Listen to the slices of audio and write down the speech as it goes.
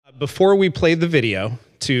Before we played the video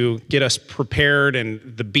to get us prepared and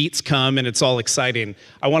the beats come and it's all exciting,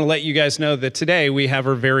 I want to let you guys know that today we have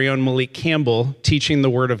our very own Malik Campbell teaching the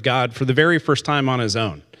Word of God for the very first time on his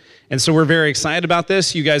own. And so we're very excited about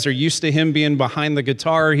this. You guys are used to him being behind the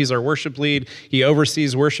guitar. He's our worship lead. He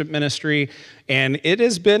oversees worship ministry. And it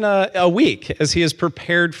has been a week as he has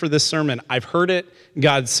prepared for this sermon. I've heard it.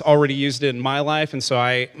 God's already used it in my life. And so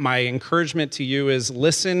my encouragement to you is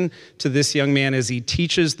listen to this young man as he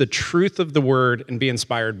teaches the truth of the word and be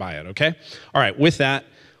inspired by it, okay? All right, with that,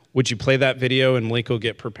 would you play that video and Malik will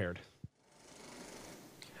get prepared.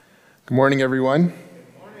 Good morning, everyone.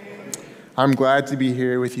 I'm glad to be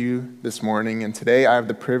here with you this morning, and today I have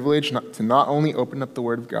the privilege to not only open up the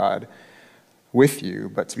Word of God with you,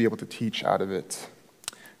 but to be able to teach out of it.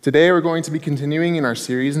 Today we're going to be continuing in our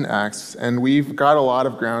series in Acts, and we've got a lot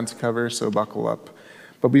of ground to cover, so buckle up.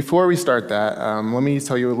 But before we start that, let me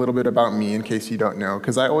tell you a little bit about me in case you don't know,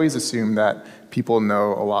 because I always assume that people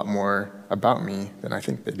know a lot more about me than I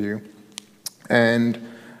think they do. And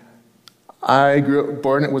I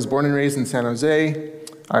was born and raised in San Jose.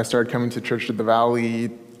 I started coming to Church of the Valley,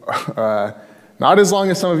 not as long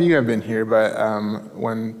as some of you have been here, but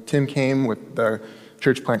when Tim came with the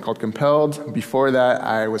church plant called Compelled. Before that,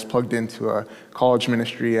 I was plugged into a college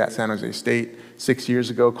ministry at San Jose State 6 years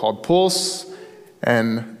ago called Pulse,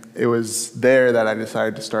 and it was there that I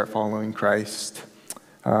decided to start following Christ.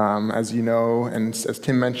 As you know, and as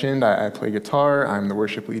Tim mentioned, I play guitar. I'm the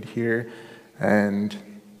worship lead here, and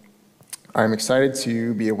I'm excited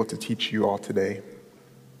to be able to teach you all today.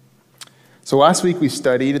 So last week we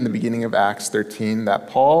studied in the beginning of Acts 13 that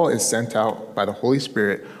Paul is sent out by the Holy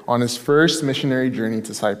Spirit on his first missionary journey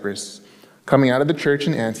to Cyprus, coming out of the church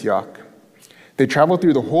in Antioch. They travel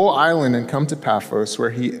through the whole island and come to Paphos, where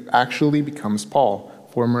he actually becomes Paul,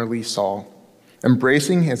 formerly Saul,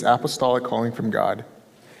 embracing his apostolic calling from God.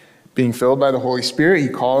 Being filled by the Holy Spirit, he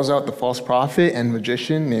calls out the false prophet and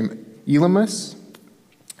magician named Elymas.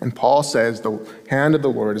 And Paul says the hand of the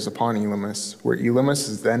Lord is upon Elymas, where Elymas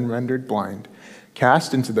is then rendered blind,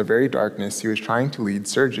 cast into the very darkness he was trying to lead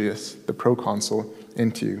Sergius, the proconsul,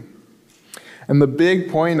 into. And the big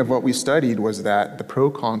point of what we studied was that the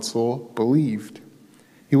proconsul believed.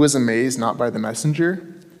 He was amazed not by the messenger,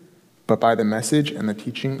 but by the message and the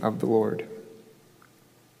teaching of the Lord.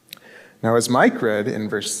 Now, as Mike read in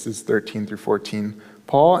verses 13 through 14,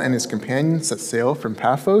 Paul and his companions set sail from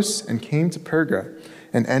Paphos and came to Perga,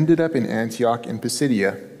 and ended up in Antioch in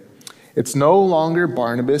Pisidia. It's no longer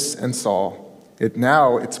Barnabas and Saul.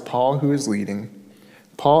 Now it's Paul who is leading,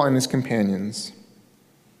 Paul and his companions.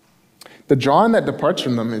 The John that departs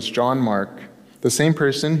from them is John Mark, the same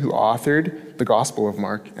person who authored the Gospel of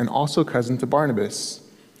Mark and also cousin to Barnabas.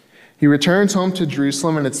 He returns home to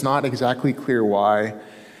Jerusalem, and it's not exactly clear why.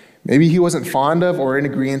 Maybe he wasn't fond of or in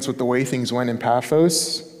agreement with the way things went in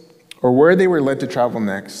Paphos, or where they were led to travel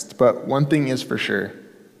next. But one thing is for sure.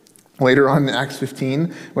 Later on in Acts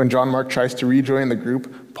 15, when John Mark tries to rejoin the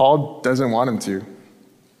group, Paul doesn't want him to.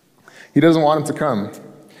 He doesn't want him to come.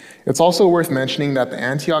 It's also worth mentioning that the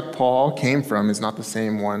Antioch Paul came from is not the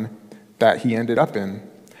same one that he ended up in.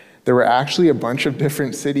 There were actually a bunch of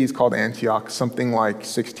different cities called Antioch, something like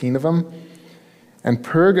 16 of them. And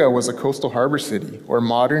Perga was a coastal harbor city, or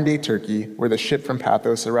modern-day Turkey, where the ship from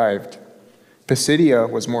Paphos arrived. Pisidia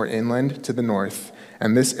was more inland to the north,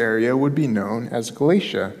 and this area would be known as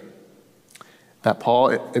Galatia, that Paul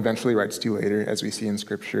eventually writes to later, as we see in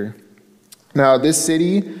Scripture. Now, this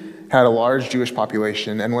city had a large Jewish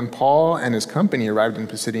population, and when Paul and his company arrived in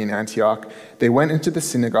Pisidian Antioch, they went into the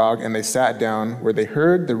synagogue and they sat down where they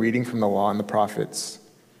heard the reading from the law and the prophets,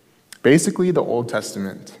 basically the Old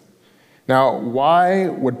Testament. Now, why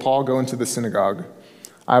would Paul go into the synagogue?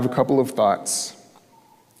 I have a couple of thoughts.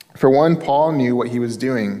 For one, Paul knew what he was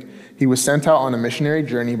doing. He was sent out on a missionary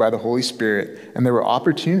journey by the Holy Spirit, and there were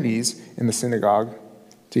opportunities in the synagogue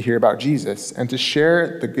to hear about Jesus and to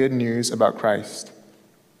share the good news about Christ.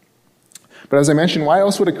 But as I mentioned, why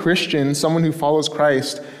else would a Christian, someone who follows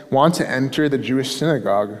Christ, want to enter the Jewish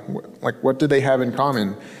synagogue? Like, what do they have in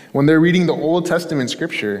common? When they're reading the Old Testament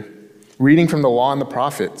scripture, reading from the law and the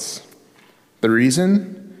prophets. The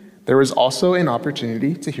reason? There was also an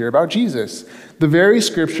opportunity to hear about Jesus. The very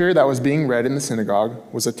scripture that was being read in the synagogue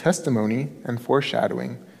was a testimony and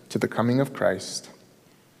foreshadowing to the coming of Christ.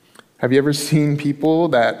 Have you ever seen people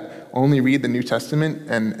that only read the New Testament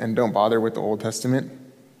and don't bother with the Old Testament?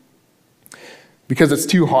 Because it's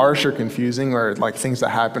too harsh or confusing, or like things that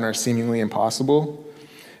happen are seemingly impossible?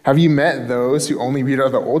 Have you met those who only read out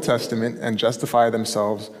of the Old Testament and justify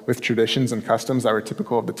themselves with traditions and customs that were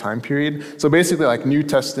typical of the time period? So basically like New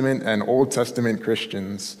Testament and Old Testament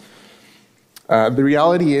Christians. The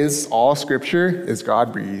reality is all Scripture is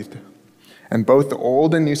God-breathed, and both the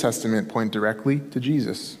Old and New Testament point directly to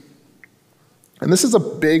Jesus. And this is a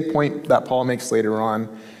big point that Paul makes later on.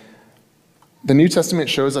 The New Testament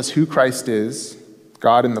shows us who Christ is,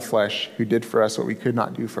 God in the flesh, who did for us what we could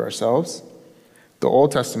not do for ourselves. The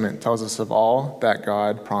Old Testament tells us of all that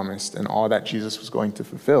God promised and all that Jesus was going to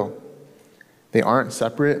fulfill. They aren't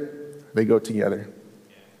separate, they go together.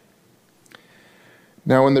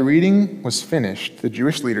 Now, when the reading was finished, the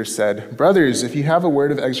Jewish leaders said, "Brothers, if you have a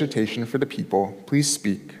word of exhortation for the people, please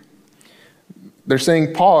speak." They're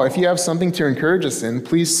saying, "Paul, if you have something to encourage us in,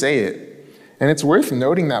 please say it." And it's worth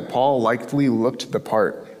noting that Paul likely looked the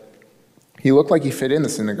part. He looked like he fit in the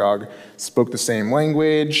synagogue, spoke the same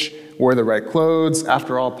language, wore the right clothes.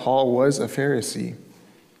 After all, Paul was a Pharisee.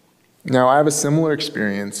 Now, I have a similar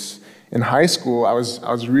experience. In high school, I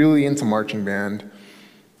was really into marching band,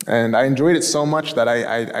 and I enjoyed it so much that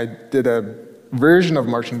I did a version of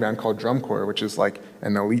marching band called drum corps, which is like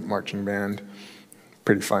an elite marching band.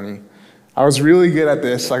 Pretty funny. I was really good at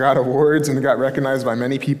this. I got awards and got recognized by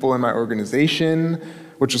many people in my organization,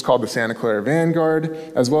 which was called the Santa Clara Vanguard,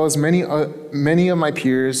 as well as many of my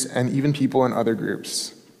peers and even people in other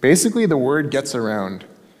groups. Basically, the word gets around.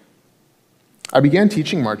 I began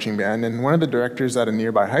teaching marching band, and one of the directors at a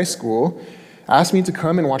nearby high school asked me to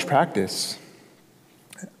come and watch practice.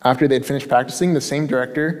 After they'd finished practicing, the same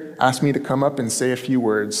director asked me to come up and say a few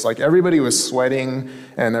words. Like, everybody was sweating,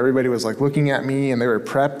 and everybody was like looking at me, and they were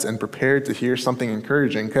prepped and prepared to hear something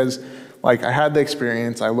encouraging, because like I had the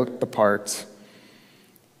experience, I looked the part.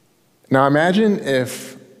 Now imagine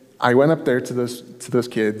if I went up there to those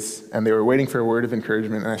kids, and they were waiting for a word of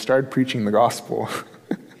encouragement, and I started preaching the gospel.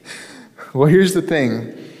 Well, here's the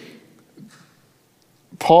thing.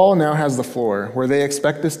 Paul now has the floor, where they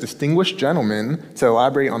expect this distinguished gentleman to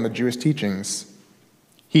elaborate on the Jewish teachings.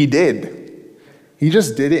 He did. He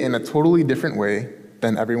just did it in a totally different way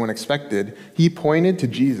than everyone expected. He pointed to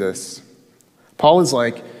Jesus. Paul is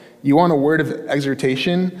like, "You want a word of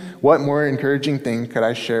exhortation? What more encouraging thing could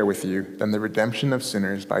I share with you than the redemption of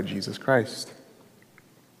sinners by Jesus Christ?"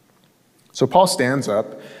 So Paul stands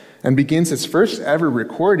up and begins his first ever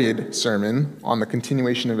recorded sermon on the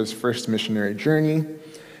continuation of his first missionary journey.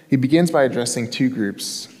 He begins by addressing two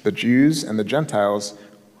groups, the Jews and the Gentiles,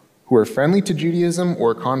 who are friendly to Judaism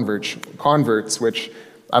or converts, which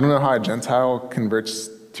I don't know how a Gentile converts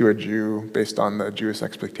to a Jew based on the Jewish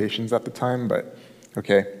expectations at the time, but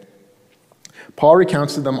okay. Paul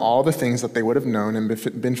recounts to them all the things that they would have known and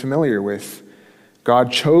been familiar with.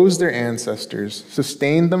 God chose their ancestors,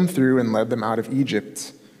 sustained them through, and led them out of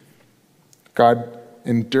Egypt. God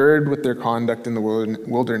endured with their conduct in the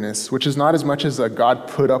wilderness, which is not as much as God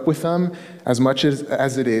put up with them, as much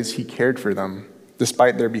as it is he cared for them,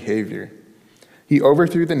 despite their behavior. He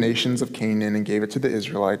overthrew the nations of Canaan and gave it to the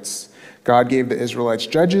Israelites. God gave the Israelites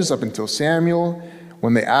judges up until Samuel,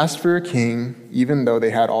 when they asked for a king, even though they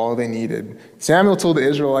had all they needed. Samuel told the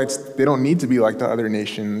Israelites they don't need to be like the other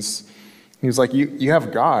nations. He was like, you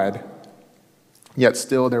have God. Yet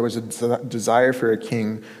still there was a desire for a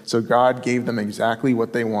king, so God gave them exactly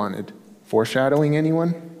what they wanted. Foreshadowing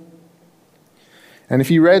anyone? And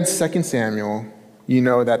if you read 2 Samuel, you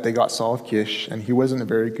know that they got Saul of Kish, and he wasn't a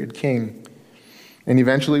very good king, and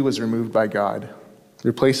eventually was removed by God,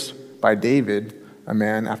 replaced by David, a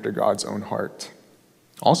man after God's own heart.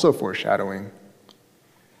 Also foreshadowing.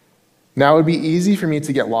 Now, it would be easy for me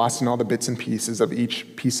to get lost in all the bits and pieces of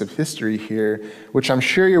each piece of history here, which I'm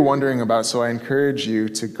sure you're wondering about, so I encourage you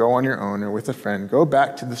to go on your own or with a friend, go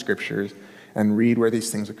back to the scriptures and read where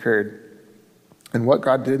these things occurred and what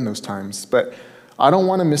God did in those times. But I don't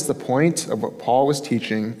want to miss the point of what Paul was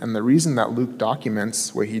teaching and the reason that Luke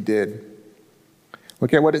documents what he did.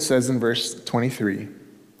 Look at what it says in verse 23.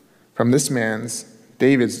 From this man's,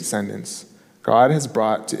 David's descendants, God has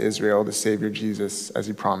brought to Israel the Savior Jesus, as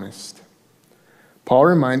he promised. Paul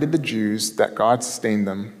reminded the Jews that God sustained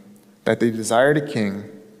them, that they desired a king,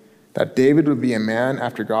 that David would be a man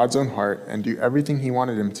after God's own heart and do everything he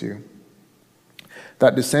wanted him to.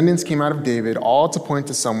 That descendants came out of David, all to point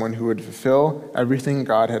to someone who would fulfill everything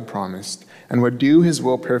God had promised and would do his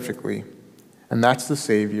will perfectly. And that's the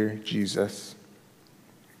Savior, Jesus.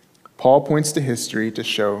 Paul points to history to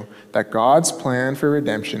show that God's plan for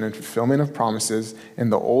redemption and fulfillment of promises in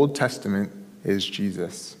the Old Testament is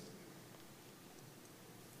Jesus.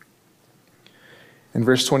 In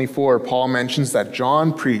verse 24, Paul mentions that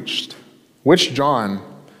John preached. Which John?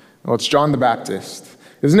 Well, it's John the Baptist.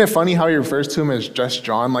 Isn't it funny how he refers to him as just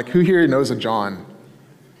John? Like, who here knows a John?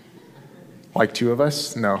 Like two of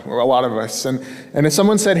us? No, a lot of us. And if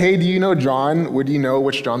someone said, "Hey, do you know John?" Would you know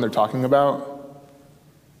which John they're talking about?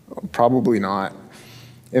 Probably not.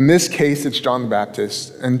 In this case, it's John the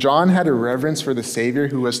Baptist, and John had a reverence for the Savior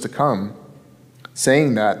who was to come,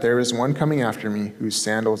 saying that there is one coming after me whose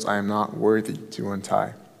sandals I am not worthy to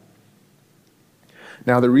untie.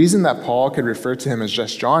 Now, the reason that Paul could refer to him as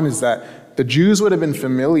just John is that the Jews would have been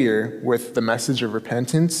familiar with the message of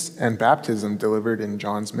repentance and baptism delivered in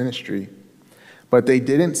John's ministry. But they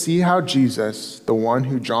didn't see how Jesus, the one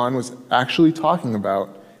who John was actually talking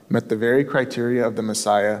about, met the very criteria of the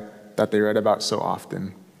Messiah that they read about so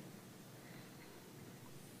often.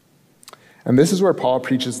 And this is where Paul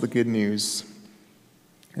preaches the good news.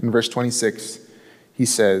 In verse 26, he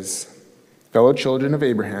says, "Fellow children of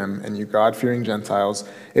Abraham, and you God-fearing Gentiles,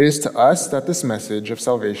 it is to us that this message of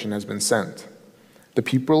salvation has been sent. The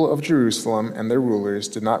people of Jerusalem and their rulers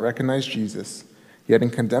did not recognize Jesus, yet in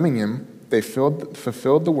condemning him, they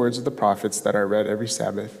fulfilled the words of the prophets that are read every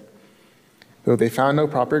Sabbath. Though they found no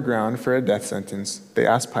proper ground for a death sentence, they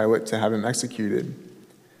asked Pilate to have him executed.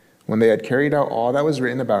 When they had carried out all that was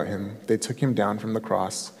written about him, they took him down from the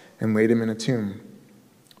cross and laid him in a tomb.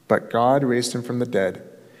 But God raised him from the dead,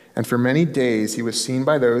 and for many days he was seen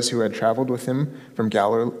by those who had traveled with him from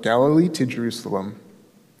Galilee to Jerusalem.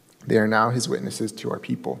 They are now his witnesses to our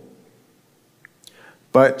people.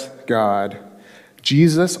 But God,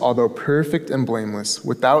 Jesus, although perfect and blameless,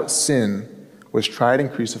 without sin, was tried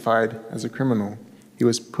and crucified as a criminal. He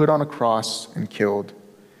was put on a cross and killed.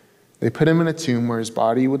 They put him in a tomb where his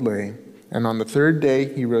body would lay, and on the third day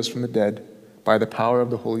he rose from the dead by the power of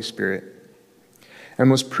the Holy Spirit, and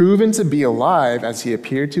was proven to be alive as he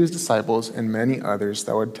appeared to his disciples and many others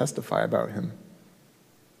that would testify about him."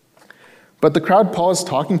 But the crowd Paul is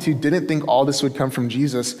talking to didn't think all this would come from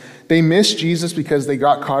Jesus. They missed Jesus because they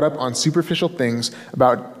got caught up on superficial things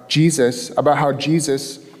about Jesus, about how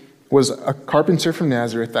Jesus was a carpenter from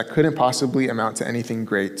Nazareth that couldn't possibly amount to anything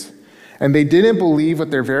great. And they didn't believe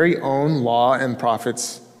what their very own law and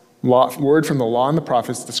prophets, word from the law and the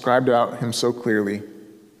prophets described about him so clearly.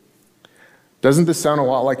 Doesn't this sound a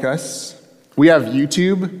lot like us? We have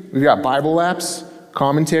YouTube, we've got Bible apps,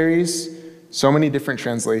 commentaries, so many different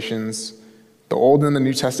translations, the Old and the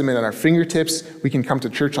New Testament at our fingertips. We can come to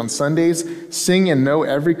church on Sundays, sing and know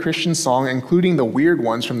every Christian song, including the weird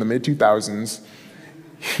ones from the mid-2000s.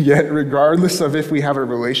 Yet, regardless of if we have a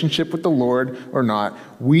relationship with the Lord or not,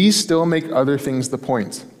 we still make other things the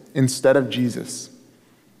point instead of Jesus.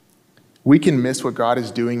 We can miss what God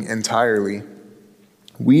is doing entirely.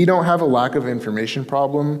 We don't have a lack of information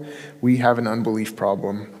problem. We have an unbelief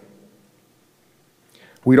problem.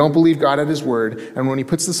 We don't believe God at his word, and when he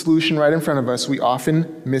puts the solution right in front of us, we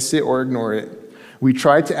often miss it or ignore it. We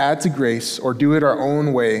try to add to grace or do it our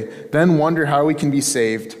own way, then wonder how we can be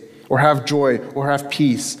saved, or have joy, or have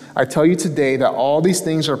peace. I tell you today that all these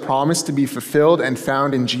things are promised to be fulfilled and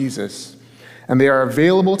found in Jesus, and they are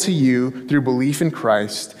available to you through belief in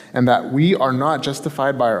Christ, and that we are not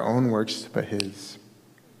justified by our own works, but his.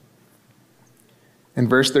 In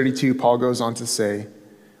verse 32, Paul goes on to say,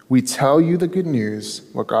 "We tell you the good news,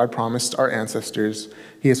 what God promised our ancestors,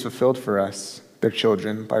 he has fulfilled for us, their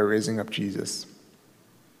children, by raising up Jesus."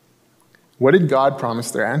 What did God promise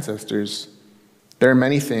their ancestors? There are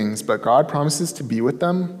many things, but God promises to be with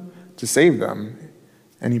them, to save them,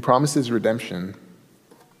 and he promises redemption.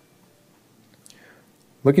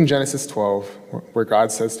 Look in Genesis 12, where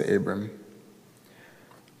God says to Abram,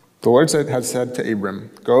 "The Lord has said to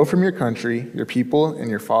Abram, 'Go from your country, your people,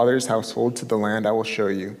 and your father's household to the land I will show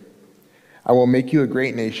you. I will make you a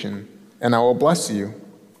great nation, and I will bless you.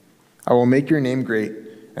 I will make your name great,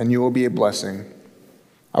 and you will be a blessing.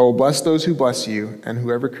 I will bless those who bless you, and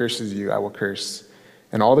whoever curses you I will curse,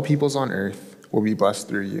 and all the peoples on earth will be blessed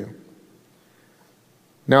through you.'"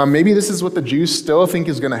 Now, maybe this is what the Jews still think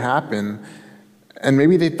is going to happen, and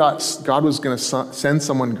maybe they thought God was going to send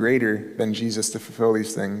someone greater than Jesus to fulfill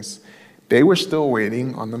these things. They were still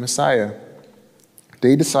waiting on the Messiah.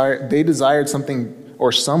 They desired something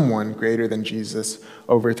or someone greater than Jesus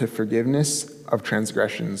over to forgiveness of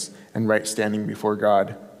transgressions and right standing before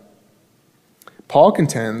God. Paul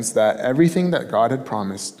contends that everything that God had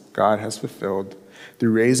promised, God has fulfilled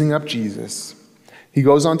through raising up Jesus. He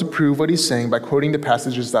goes on to prove what he's saying by quoting the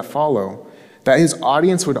passages that follow, that his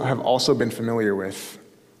audience would have also been familiar with.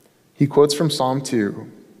 He quotes from Psalm 2,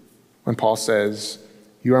 when Paul says,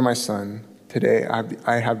 "You are my son, today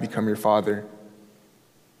I have become your father."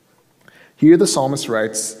 Here the psalmist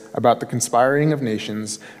writes about the conspiring of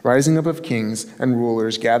nations, rising up of kings and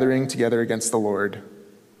rulers, gathering together against the Lord.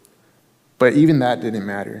 But even that didn't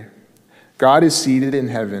matter. God is seated in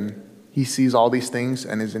heaven. He sees all these things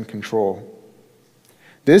and is in control.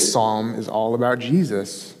 This psalm is all about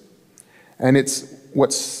Jesus. And it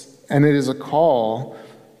is a call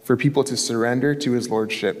for people to surrender to his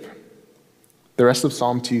lordship. The rest of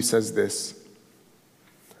Psalm 2 says this: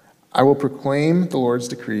 I will proclaim the Lord's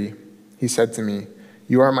decree. He said to me,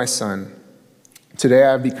 "You are my son. Today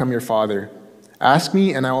I have become your father. Ask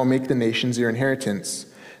me, and I will make the nations your inheritance,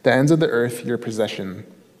 the ends of the earth your possession.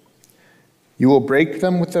 You will break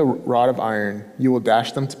them with a rod of iron. You will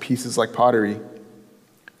dash them to pieces like pottery.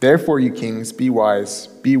 Therefore, you kings, be wise.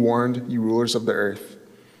 Be warned, you rulers of the earth.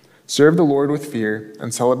 Serve the Lord with fear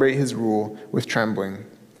and celebrate his rule with trembling.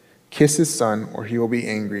 Kiss his son, or he will be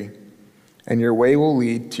angry, and your way will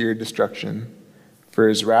lead to your destruction, for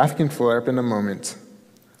his wrath can flare up in a moment.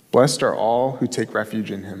 Blessed are all who take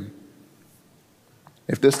refuge in him."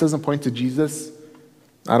 If this doesn't point to Jesus,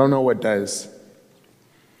 I don't know what does.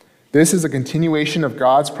 This is a continuation of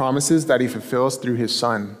God's promises that he fulfills through his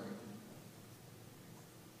Son.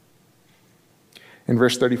 In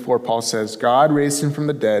verse 34, Paul says, God raised him from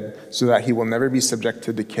the dead so that he will never be subject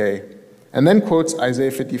to decay. And then quotes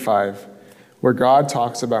Isaiah 55, where God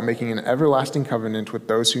talks about making an everlasting covenant with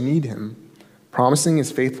those who need him, promising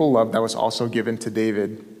his faithful love that was also given to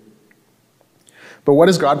David. But what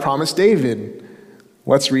does God promise David?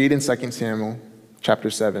 Let's read in 2 Samuel chapter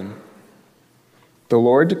 7. The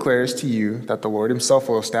Lord declares to you that the Lord himself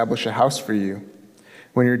will establish a house for you.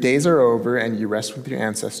 When your days are over and you rest with your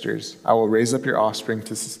ancestors, I will raise up your offspring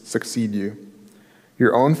to succeed you,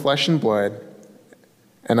 your own flesh and blood,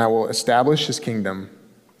 and I will establish his kingdom.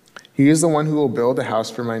 He is the one who will build a house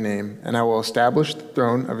for my name, and I will establish the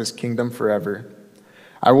throne of his kingdom forever.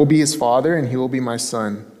 I will be his father, and he will be my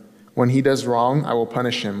son. When he does wrong, I will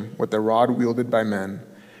punish him with a rod wielded by men,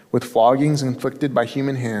 with floggings inflicted by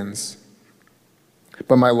human hands.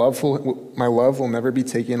 But my love will never be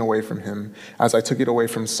taken away from him, as I took it away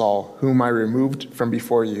from Saul, whom I removed from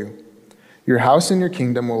before you. Your house and your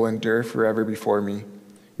kingdom will endure forever before me.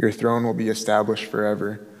 Your throne will be established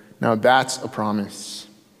forever. Now that's a promise.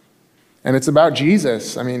 And it's about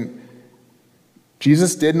Jesus. I mean,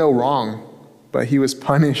 Jesus did no wrong, but he was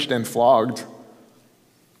punished and flogged.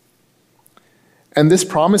 And this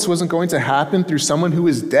promise wasn't going to happen through someone who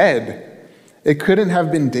was dead. It couldn't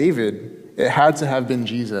have been David. It had to have been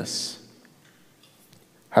Jesus.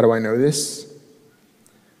 How do I know this?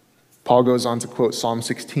 Paul goes on to quote Psalm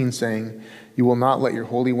 16 saying, "You will not let your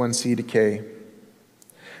Holy One see decay."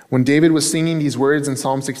 When David was singing these words in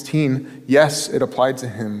Psalm 16, yes, it applied to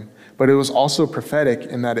him, but it was also prophetic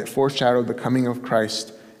in that it foreshadowed the coming of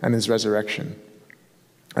Christ and his resurrection,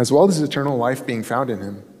 as well as eternal life being found in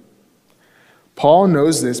him. Paul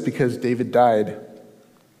knows this because David died.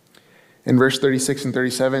 In verse 36 and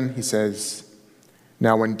 37, he says,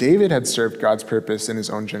 "Now when David had served God's purpose in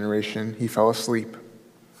his own generation, he fell asleep,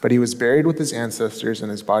 but he was buried with his ancestors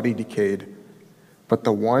and his body decayed. But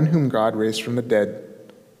the one whom God raised from the dead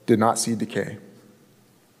did not see decay."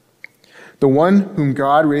 The one whom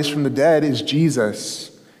God raised from the dead is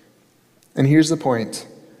Jesus. And here's the point.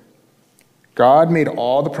 God made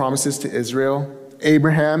all the promises to Israel,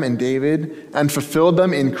 Abraham, and David, and fulfilled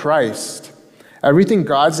them in Christ. Everything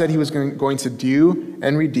God said he was going to do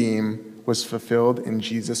and redeem was fulfilled in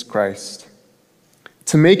Jesus Christ.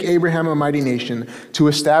 To make Abraham a mighty nation, to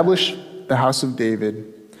establish the house of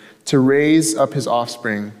David, to raise up his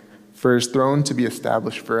offspring, for his throne to be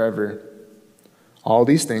established forever. All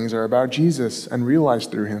these things are about Jesus and realized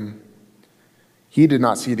through him. He did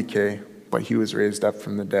not see decay, but he was raised up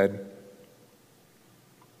from the dead.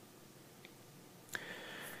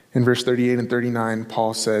 In verse 38 and 39,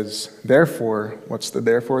 Paul says, "Therefore," what's the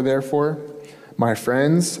therefore? "My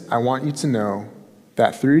friends, I want you to know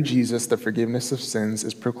that through Jesus the forgiveness of sins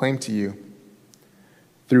is proclaimed to you.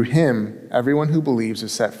 Through him, everyone who believes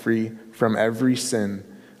is set free from every sin,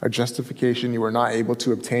 a justification you were not able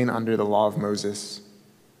to obtain under the law of Moses."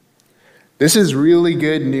 This is really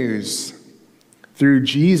good news. Through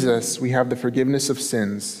Jesus, we have the forgiveness of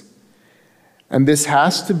sins. And this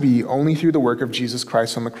has to be only through the work of Jesus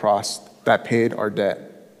Christ on the cross that paid our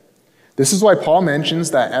debt. This is why Paul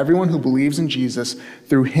mentions that everyone who believes in Jesus,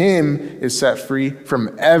 through him, is set free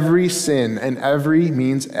from every sin, and every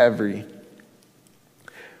means every.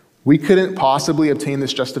 We couldn't possibly obtain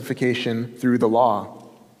this justification through the law.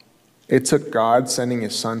 It took God sending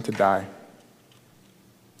his son to die.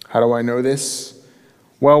 How do I know this?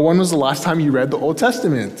 Well, when was the last time you read the Old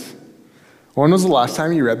Testament? When was the last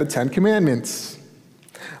time you read the 10 Commandments?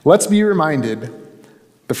 Let's be reminded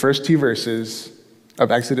the first two verses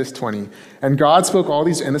of Exodus 20. And God spoke all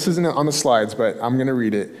these, and this isn't on the slides, but I'm going to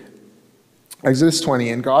read it. Exodus 20,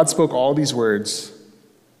 "And God spoke all these words."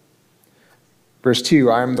 Verse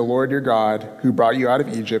 2, "I am the Lord your God who brought you out of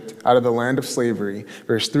Egypt, out of the land of slavery."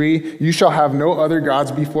 Verse 3, "You shall have no other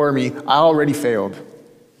gods before me." I already failed.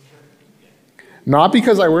 Not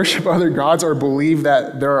because I worship other gods or believe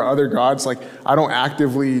that there are other gods, like I don't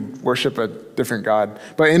actively worship a different God.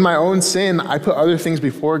 But in my own sin, I put other things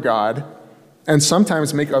before God and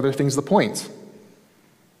sometimes make other things the point.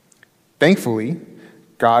 Thankfully,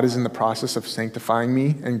 God is in the process of sanctifying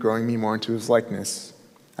me and growing me more into his likeness,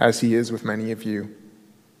 as he is with many of you.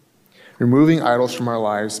 Removing idols from our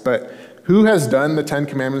lives, but who has done the 10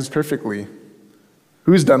 Commandments perfectly?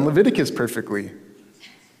 Who's done Leviticus perfectly?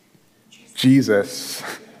 Jesus.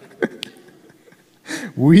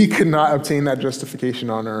 We could not obtain that justification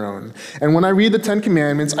on our own. And when I read the 10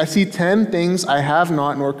 Commandments, I see 10 things I have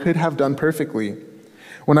not nor could have done perfectly.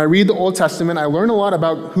 When I read the Old Testament, I learn a lot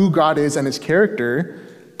about who God is and his character,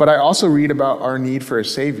 but I also read about our need for a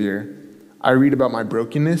Savior. I read about my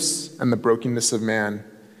brokenness and the brokenness of man.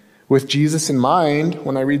 With Jesus in mind,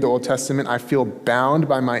 when I read the Old Testament, I feel bound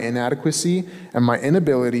by my inadequacy and my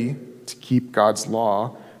inability to keep God's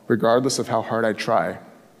law, regardless of how hard I try.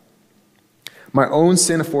 My own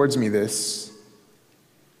sin affords me this,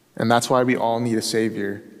 and that's why we all need a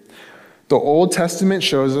Savior. The Old Testament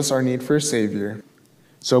shows us our need for a Savior.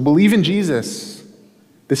 So believe in Jesus.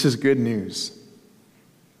 This is good news.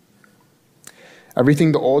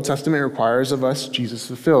 Everything the Old Testament requires of us, Jesus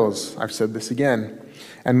fulfills. I've said this again.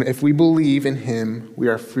 And if we believe in him, we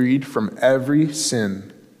are freed from every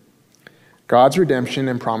sin. God's redemption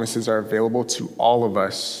and promises are available to all of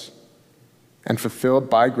us and fulfilled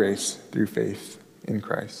by grace through faith in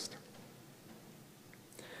Christ.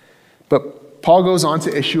 But Paul goes on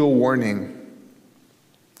to issue a warning.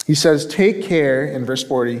 He says, take care, in verse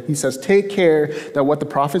 40, he says, take care that what the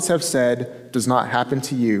prophets have said does not happen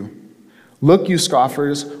to you. Look, you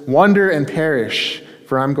scoffers, wonder and perish,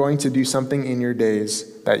 for I'm going to do something in your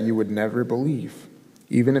days that you would never believe,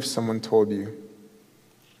 even if someone told you.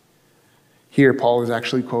 Here, Paul is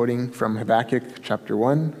actually quoting from Habakkuk chapter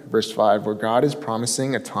 1, verse 5, where God is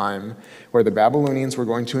promising a time where the Babylonians were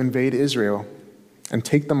going to invade Israel and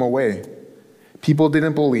take them away. People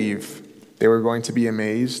didn't believe. They were going to be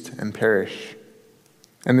amazed and perish.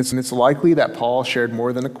 And it's likely that Paul shared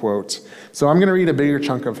more than a quote. So I'm going to read a bigger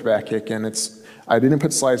chunk of Habakkuk, and I didn't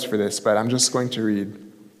put slides for this, but I'm just going to read.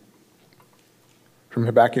 From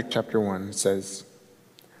Habakkuk chapter 1, it says,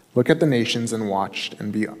 look at the nations and watch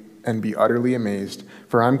and be utterly amazed,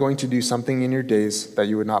 for I'm going to do something in your days that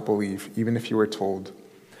you would not believe, even if you were told.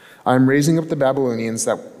 I am raising up the Babylonians,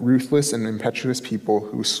 that ruthless and impetuous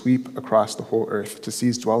people who sweep across the whole earth to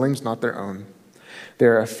seize dwellings not their own. They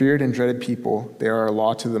are a feared and dreaded people. They are a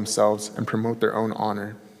law to themselves and promote their own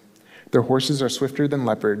honor. Their horses are swifter than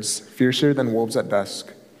leopards, fiercer than wolves at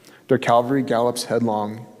dusk. Their cavalry gallops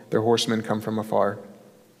headlong. Their horsemen come from afar.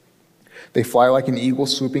 They fly like an eagle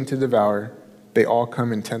swooping to devour. They all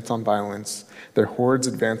come intent on violence. Their hordes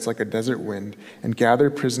advance like a desert wind and gather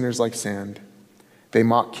prisoners like sand. They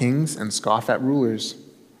mock kings and scoff at rulers.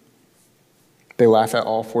 They laugh at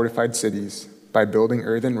all fortified cities. By building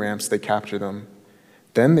earthen ramps, they capture them.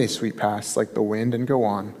 Then they sweep past like the wind and go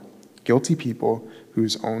on, guilty people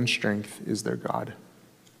whose own strength is their God.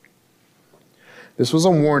 This was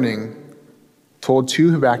a warning told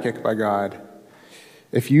to Habakkuk by God.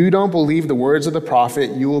 If you don't believe the words of the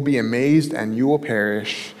prophet, you will be amazed and you will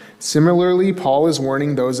perish. Similarly, Paul is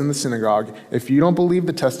warning those in the synagogue, if you don't believe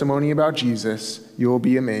the testimony about Jesus, you will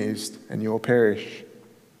be amazed and you will perish.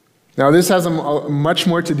 Now, this has much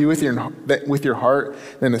more to do with your heart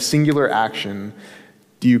than a singular action.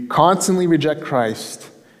 Do you constantly reject Christ?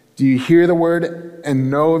 Do you hear the word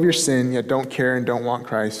and know of your sin, yet don't care and don't want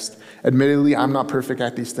Christ? Admittedly, I'm not perfect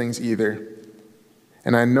at these things either.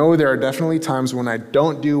 And I know there are definitely times when I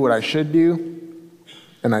don't do what I should do,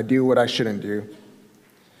 and I do what I shouldn't do.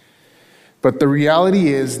 But the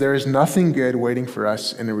reality is there is nothing good waiting for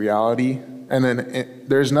us in a reality, and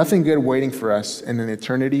there's nothing good waiting for us in an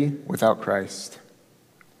eternity without Christ.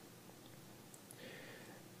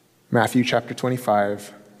 Matthew chapter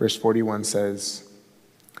 25, verse 41 says,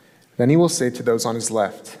 then he will say to those on his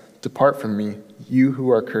left, depart from me, you who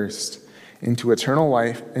are cursed, into eternal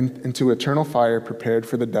life, into eternal fire prepared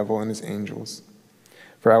for the devil and his angels.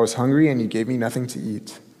 For I was hungry, and you gave me nothing to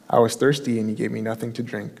eat. I was thirsty, and you gave me nothing to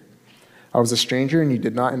drink. I was a stranger, and you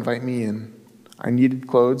did not invite me in. I needed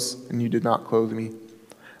clothes, and you did not clothe me.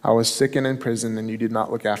 I was sick and in prison, and you did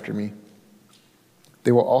not look after me.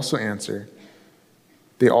 They also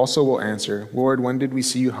will answer, Lord, when did we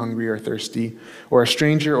see you hungry or thirsty, or a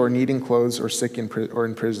stranger, or needing clothes, or sick or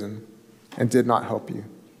in prison, and did not help you?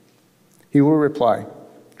 He will reply,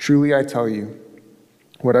 truly I tell you,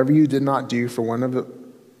 whatever you did not do for one of the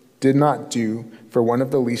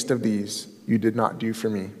least of these, you did not do for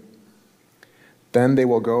me. Then they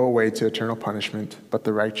will go away to eternal punishment, but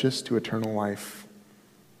the righteous to eternal life.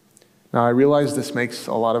 Now, I realize this makes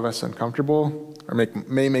a lot of us uncomfortable, or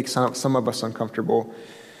may make some of us uncomfortable.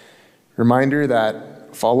 Reminder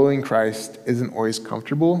that following Christ isn't always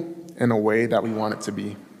comfortable in a way that we want it to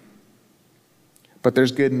be. But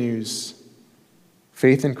there's good news.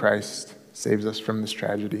 Faith in Christ saves us from this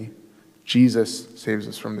tragedy. Jesus saves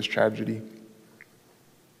us from this tragedy.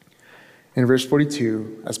 In verse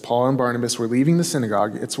 42, as Paul and Barnabas were leaving the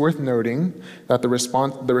synagogue, it's worth noting that the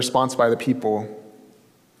response by the people,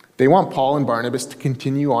 they want Paul and Barnabas to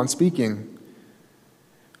continue on speaking.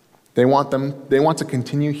 They want to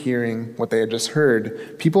continue hearing what they had just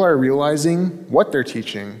heard. People are realizing what they're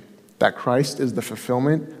teaching, that Christ is the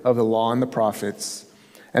fulfillment of the law and the prophets,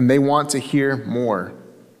 and they want to hear more.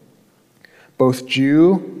 Both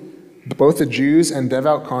the Jews and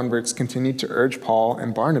devout converts continued to urge Paul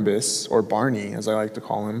and Barnabas, or Barney as I like to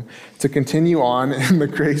call him, to continue on in the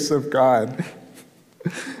grace of God.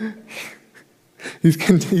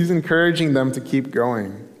 He's encouraging them to keep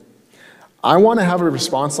going. I want to have a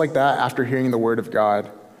response like that after hearing the word of God.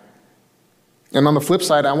 And on the flip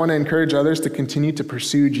side, I want to encourage others to continue to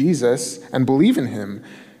pursue Jesus and believe in him.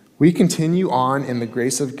 We continue on in the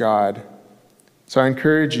grace of God. So I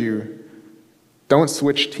encourage you, don't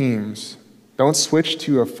switch teams. Don't switch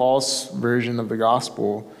to a false version of the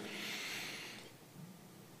gospel.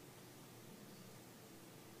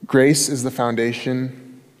 Grace is the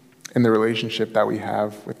foundation in the relationship that we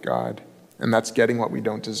have with God, and that's getting what we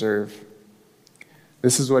don't deserve.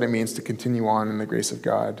 This is what it means to continue on in the grace of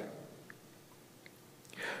God.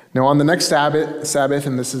 Now, on the next Sabbath,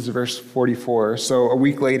 and this is verse 44, so a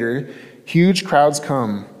week later, huge crowds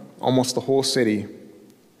come, almost the whole city.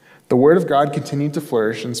 The word of God continued to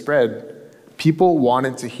flourish and spread. People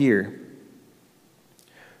wanted to hear.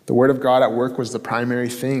 The word of God at work was the primary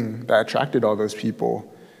thing that attracted all those people.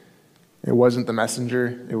 It wasn't the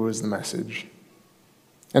messenger, it was the message.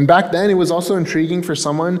 And back then, it was also intriguing for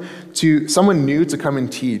someone new to come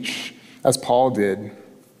and teach, as Paul did.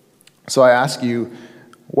 So I ask you,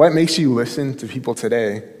 what makes you listen to people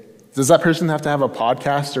today? Does that person have to have a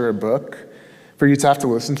podcast or a book for you to have to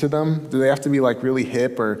listen to them? Do they have to be like really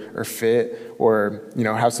hip or fit, or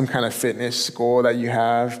have some kind of fitness goal that you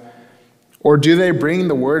have? Or do they bring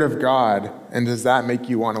the word of God, and does that make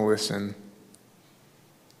you want to listen?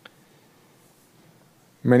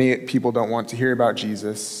 Many people don't want to hear about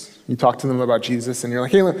Jesus. You talk to them about Jesus, and you're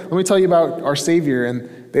like, hey, let me tell you about our Savior,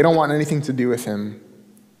 and they don't want anything to do with him.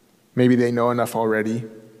 Maybe they know enough already,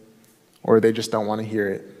 or they just don't want to hear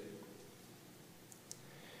it.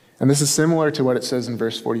 And this is similar to what it says in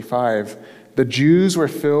verse 45. The Jews were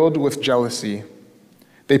filled with jealousy.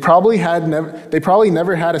 They probably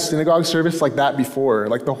never had a synagogue service like that before.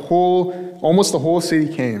 Like almost the whole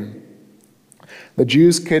city came. The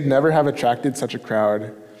Jews could never have attracted such a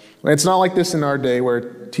crowd. It's not like this in our day,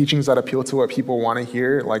 where teachings that appeal to what people want to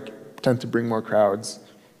hear tend to bring more crowds,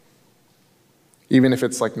 even if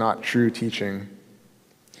it's not true teaching.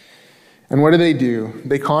 And what do?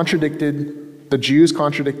 The Jews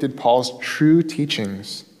contradicted Paul's true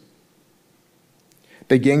teachings.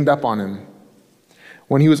 They ganged up on him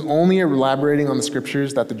when he was only elaborating on the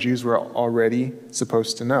scriptures that the Jews were already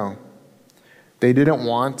supposed to know. They didn't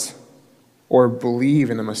want or believe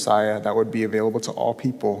in a Messiah that would be available to all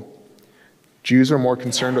people. Jews are more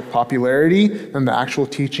concerned with popularity than the actual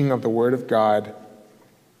teaching of the Word of God.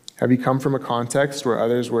 Have you come from a context where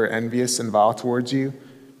others were envious and vile towards you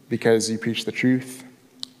because you preach the truth?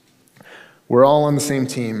 We're all on the same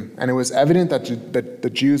team, and it was evident that the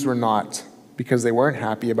Jews were not, because they weren't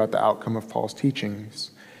happy about the outcome of Paul's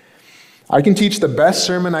teachings. I can teach the best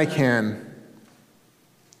sermon I can,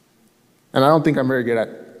 and I don't think I'm very good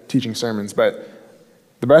at teaching sermons, but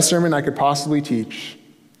the best sermon I could possibly teach,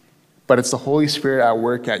 but it's the Holy Spirit at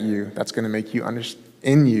work at you that's going to make you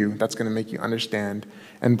that's going to make you understand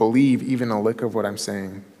and believe even a lick of what I'm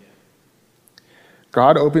saying.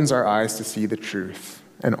 God opens our eyes to see the truth,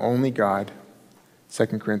 and only God. 2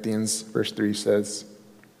 Corinthians verse 3 says,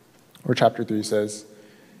 or chapter 3 says,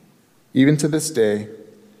 even to this day,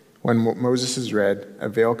 when Moses is read, a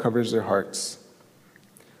veil covers their hearts.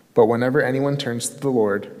 But whenever anyone turns to the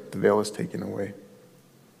Lord, the veil is taken away.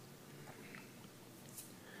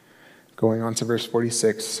 Going on to verse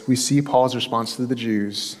 46, we see Paul's response to the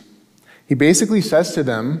Jews. He basically says to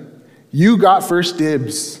them, you got first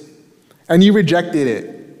dibs, and you rejected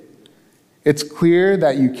it. It's clear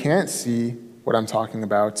that you can't see what I'm talking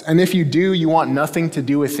about, and if you do, you want nothing to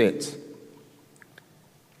do with it.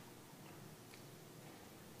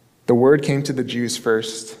 The word came to the Jews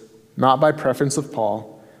first, not by preference of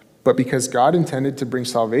Paul, but because God intended to bring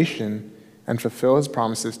salvation and fulfill his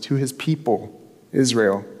promises to his people,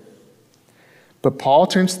 Israel. But Paul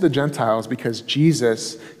turns to the Gentiles because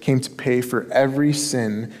Jesus came to pay for every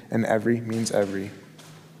sin, and every means every.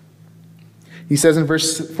 He says in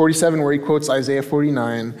verse 47, where he quotes Isaiah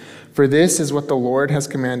 49, "For this is what the Lord has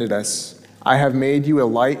commanded us. I have made you a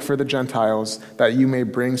light for the Gentiles, that you may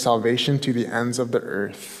bring salvation to the ends of the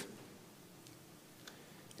earth."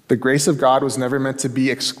 The grace of God was never meant to be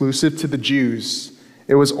exclusive to the Jews.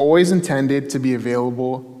 It was always intended to be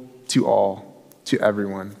available to all, to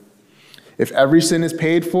everyone. If every sin is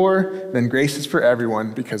paid for, then grace is for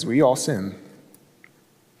everyone because we all sin.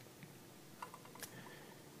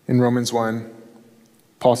 In Romans 1,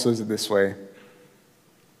 Paul says it this way,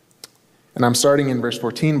 and I'm starting in verse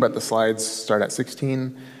 14, but the slides start at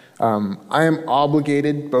 16. "I am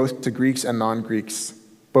obligated both to Greeks and non-Greeks,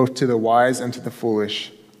 both to the wise and to the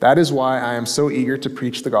foolish. That is why I am so eager to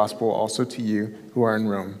preach the gospel also to you who are in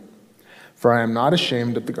Rome. For I am not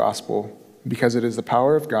ashamed of the gospel, because it is the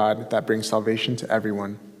power of God that brings salvation to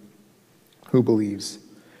everyone who believes,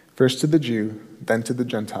 first to the Jew, then to the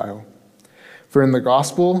Gentile. For in the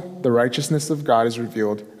gospel, the righteousness of God is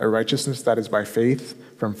revealed, a righteousness that is by faith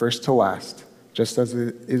from first to last, just as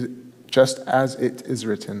it is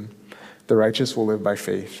written, the righteous will live by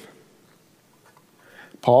faith."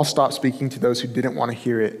 Paul stopped speaking to those who didn't want to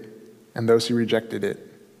hear it and those who rejected it.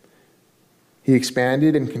 He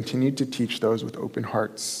expanded and continued to teach those with open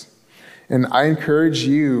hearts. And I encourage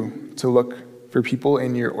you to look for people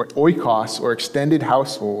in your oikos or extended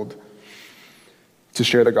household to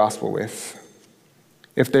share the gospel with.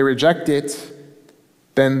 If they reject it,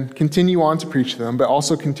 then continue on to preach to them, but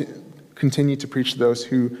also continue to preach to those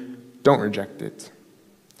who don't reject it.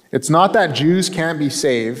 It's not that Jews can't be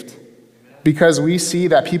saved, because we see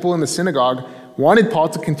that people in the synagogue wanted Paul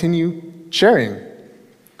to continue sharing.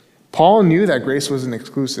 Paul knew that grace wasn't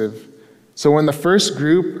exclusive. So when the first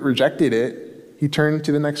group rejected it, he turned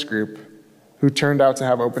to the next group, who turned out to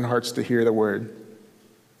have open hearts to hear the word.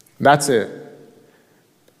 That's it.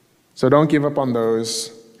 So don't give up on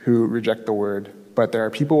those who reject the word, but there are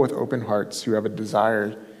people with open hearts who have a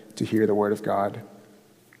desire to hear the word of God.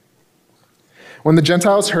 When the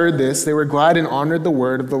Gentiles heard this, they were glad and honored the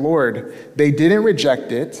word of the Lord. They didn't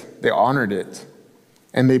reject it, they honored it,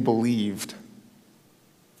 and they believed.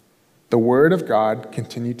 The word of God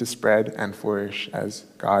continued to spread and flourish as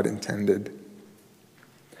God intended.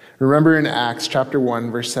 Remember in Acts chapter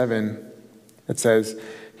 1, verse 7, it says,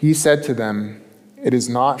 "He said to them, 'It is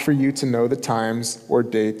not for you to know the times or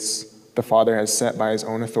dates the Father has set by his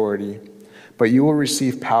own authority, but you will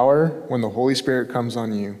receive power when the Holy Spirit comes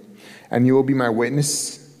on you, and you will be my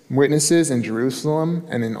witnesses in Jerusalem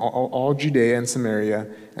and in all Judea and Samaria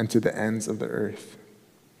and to the ends of the earth.'"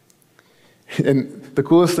 And the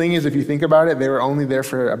coolest thing is, if you think about it, they were only there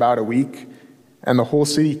for about a week, and the whole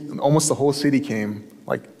city, almost the whole city came.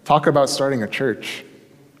 Like, talk about starting a church.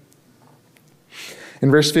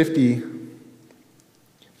 In verse 50,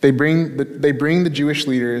 they bring the Jewish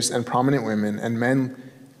leaders and prominent women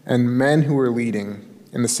and men who were leading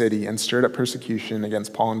in the city and stirred up persecution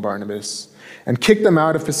against Paul and Barnabas and kicked them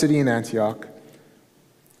out of Pisidian Antioch.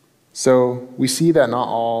 So we see that not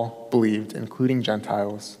all believed, including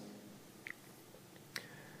Gentiles.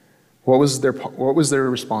 What was their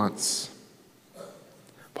response?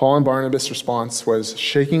 Paul and Barnabas' response was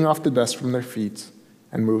shaking off the dust from their feet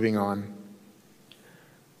and moving on.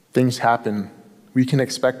 Things happen. We can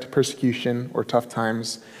expect persecution or tough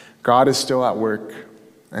times. God is still at work,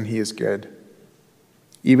 and he is good.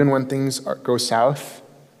 Even when things go south,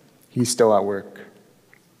 he's still at work.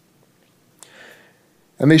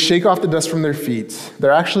 And they shake off the dust from their feet.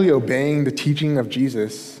 They're actually obeying the teaching of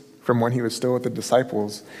Jesus from when he was still with the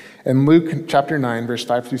disciples. In Luke chapter 9, verse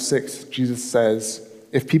 5 through 6, Jesus says,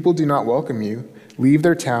 "If people do not welcome you, leave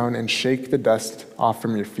their town and shake the dust off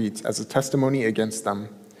from your feet as a testimony against them."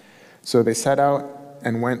 So they set out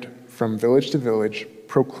and went from village to village,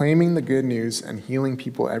 proclaiming the good news and healing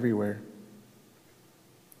people everywhere.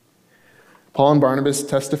 Paul and Barnabas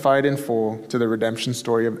testified in full to the redemption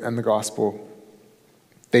story and the gospel.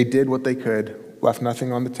 They did what they could, left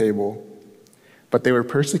nothing on the table, but they were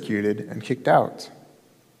persecuted and kicked out.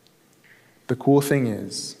 The cool thing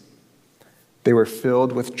is, they were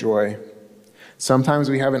filled with joy. Sometimes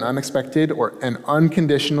we have an unexpected or an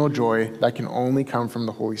unconditional joy that can only come from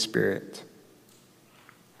the Holy Spirit.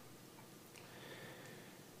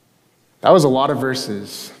 That was a lot of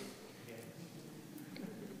verses.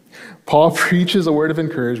 Paul preaches a word of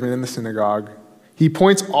encouragement in the synagogue. He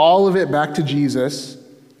points all of it back to Jesus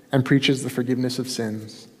and preaches the forgiveness of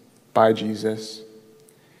sins by Jesus.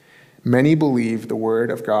 Many believe the word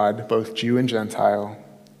of God, both Jew and Gentile,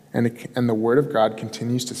 and the word of God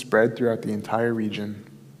continues to spread throughout the entire region.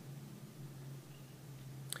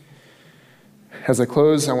 As I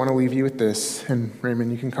close, I want to leave you with this, and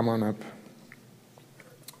Raymond, you can come on up.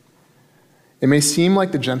 It may seem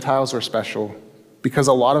like the Gentiles were special because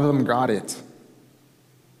a lot of them got it.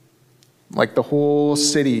 Like the whole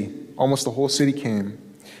city, almost the whole city came.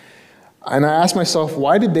 And I asked myself,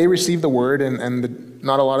 why did they receive the word and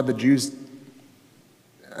not a lot of the Jews,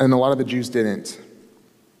 and a lot of the Jews didn't?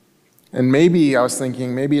 And maybe I was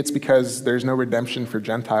thinking, maybe it's because there's no redemption for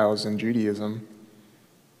Gentiles in Judaism.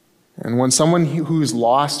 And when someone who's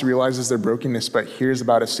lost realizes their brokenness but hears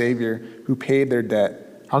about a Savior who paid their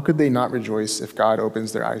debt, how could they not rejoice if God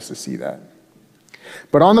opens their eyes to see that?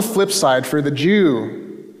 But on the flip side, for the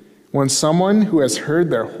Jew, when someone who has heard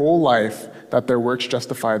their whole life that their works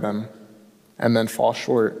justify them and then fall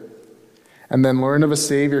short, and then learn of a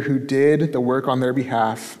Savior who did the work on their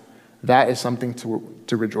behalf, that is something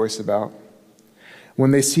to rejoice about.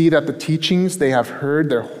 When they see that the teachings they have heard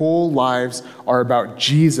their whole lives are about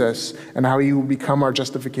Jesus and how he will become our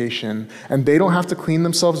justification, and they don't have to clean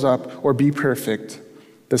themselves up or be perfect,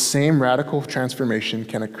 the same radical transformation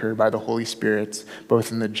can occur by the Holy Spirit,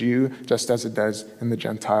 both in the Jew just as it does in the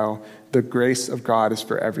Gentile. The grace of God is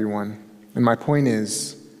for everyone. And my point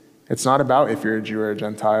is, it's not about if you're a Jew or a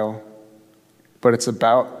Gentile, but it's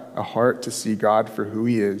about a heart to see God for who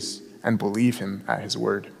he is and believe him at his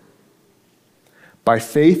word. By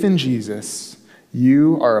faith in Jesus,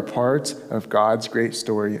 you are a part of God's great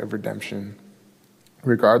story of redemption.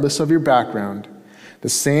 Regardless of your background, the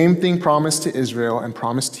same thing promised to Israel and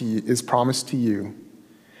is promised to you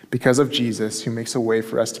because of Jesus, who makes a way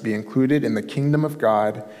for us to be included in the kingdom of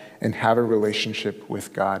God and have a relationship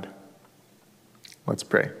with God. Let's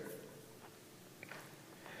pray.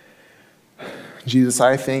 Jesus,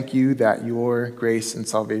 I thank you that your grace and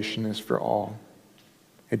salvation is for all.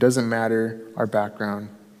 It doesn't matter our background.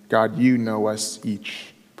 God, you know us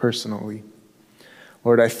each personally.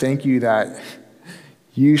 Lord, I thank you that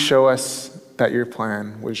you show us that your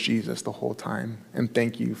plan was Jesus the whole time. And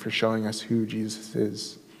thank you for showing us who Jesus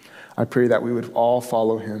is. I pray that we would all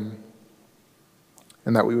follow him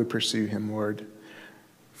and that we would pursue him, Lord,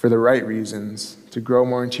 for the right reasons, to grow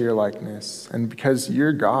more into your likeness. And because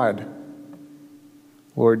you're God,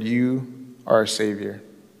 Lord, you are our Savior.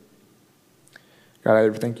 God, I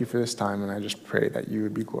thank you for this time, and I just pray that you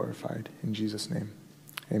would be glorified. In Jesus' name,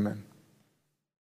 amen.